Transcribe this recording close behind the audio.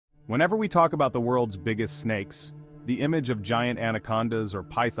Whenever we talk about the world's biggest snakes, the image of giant anacondas or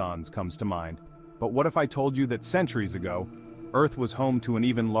pythons comes to mind. But what if I told you that centuries ago, Earth was home to an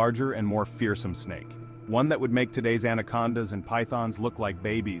even larger and more fearsome snake? One that would make today's anacondas and pythons look like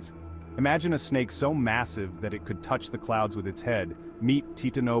babies. Imagine a snake so massive that it could touch the clouds with its head. Meet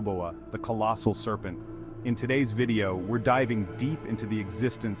Titanoboa, the colossal serpent. In today's video, we're diving deep into the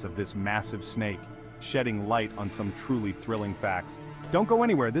existence of this massive snake, shedding light on some truly thrilling facts. Don't go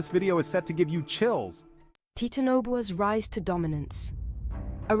anywhere, this video is set to give you chills. Titanoboas rise to dominance.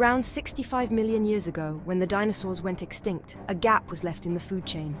 Around 65 million years ago, when the dinosaurs went extinct, a gap was left in the food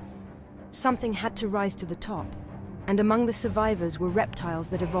chain. Something had to rise to the top, and among the survivors were reptiles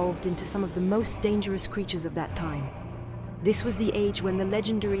that evolved into some of the most dangerous creatures of that time. This was the age when the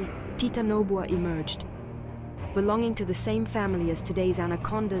legendary Titanoboa emerged. Belonging to the same family as today's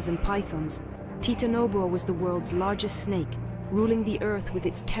anacondas and pythons, Titanoboa was the world's largest snake, ruling the earth with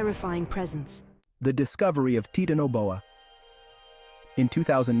its terrifying presence. The discovery of Titanoboa. In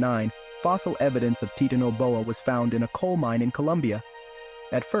 2009, fossil evidence of Titanoboa was found in a coal mine in Colombia.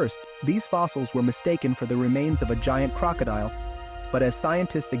 At first, these fossils were mistaken for the remains of a giant crocodile, but as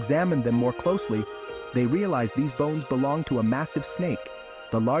scientists examined them more closely, they realized these bones belonged to a massive snake,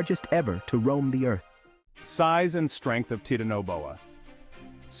 the largest ever to roam the earth. Size and strength of Titanoboa.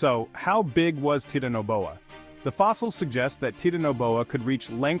 So, how big was Titanoboa? The fossils suggest that Titanoboa could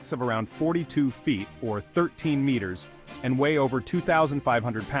reach lengths of around 42 feet, or 13 meters, and weigh over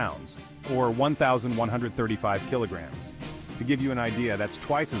 2,500 pounds, or 1,135 kilograms. To give you an idea, that's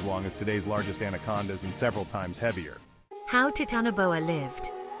twice as long as today's largest anacondas and several times heavier. How Titanoboa lived.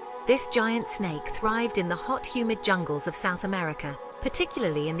 This giant snake thrived in the hot, humid jungles of South America,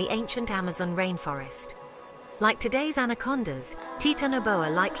 particularly in the ancient Amazon rainforest. Like today's anacondas,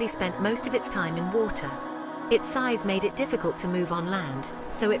 Titanoboa likely spent most of its time in water. Its size made it difficult to move on land,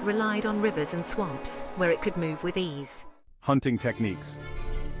 so it relied on rivers and swamps, where it could move with ease. Hunting techniques.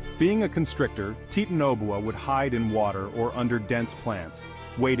 Being a constrictor, Titanoboa would hide in water or under dense plants,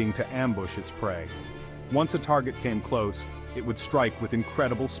 waiting to ambush its prey. Once a target came close, it would strike with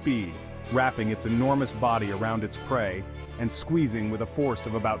incredible speed, wrapping its enormous body around its prey and squeezing with a force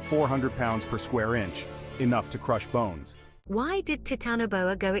of about 400 pounds per square inch, enough to crush bones. Why did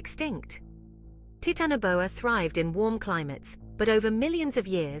Titanoboa go extinct? Titanoboa thrived in warm climates, but over millions of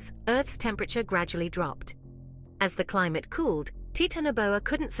years, Earth's temperature gradually dropped. As the climate cooled, Titanoboa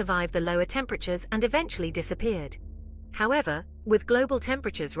couldn't survive the lower temperatures and eventually disappeared. However, with global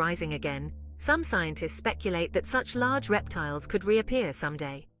temperatures rising again, some scientists speculate that such large reptiles could reappear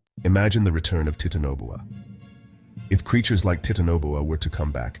someday. Imagine the return of Titanoboa. If creatures like Titanoboa were to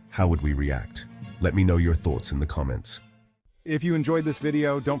come back, how would we react? Let me know your thoughts in the comments. If you enjoyed this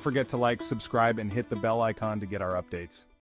video, don't forget to like, subscribe, and hit the bell icon to get our updates.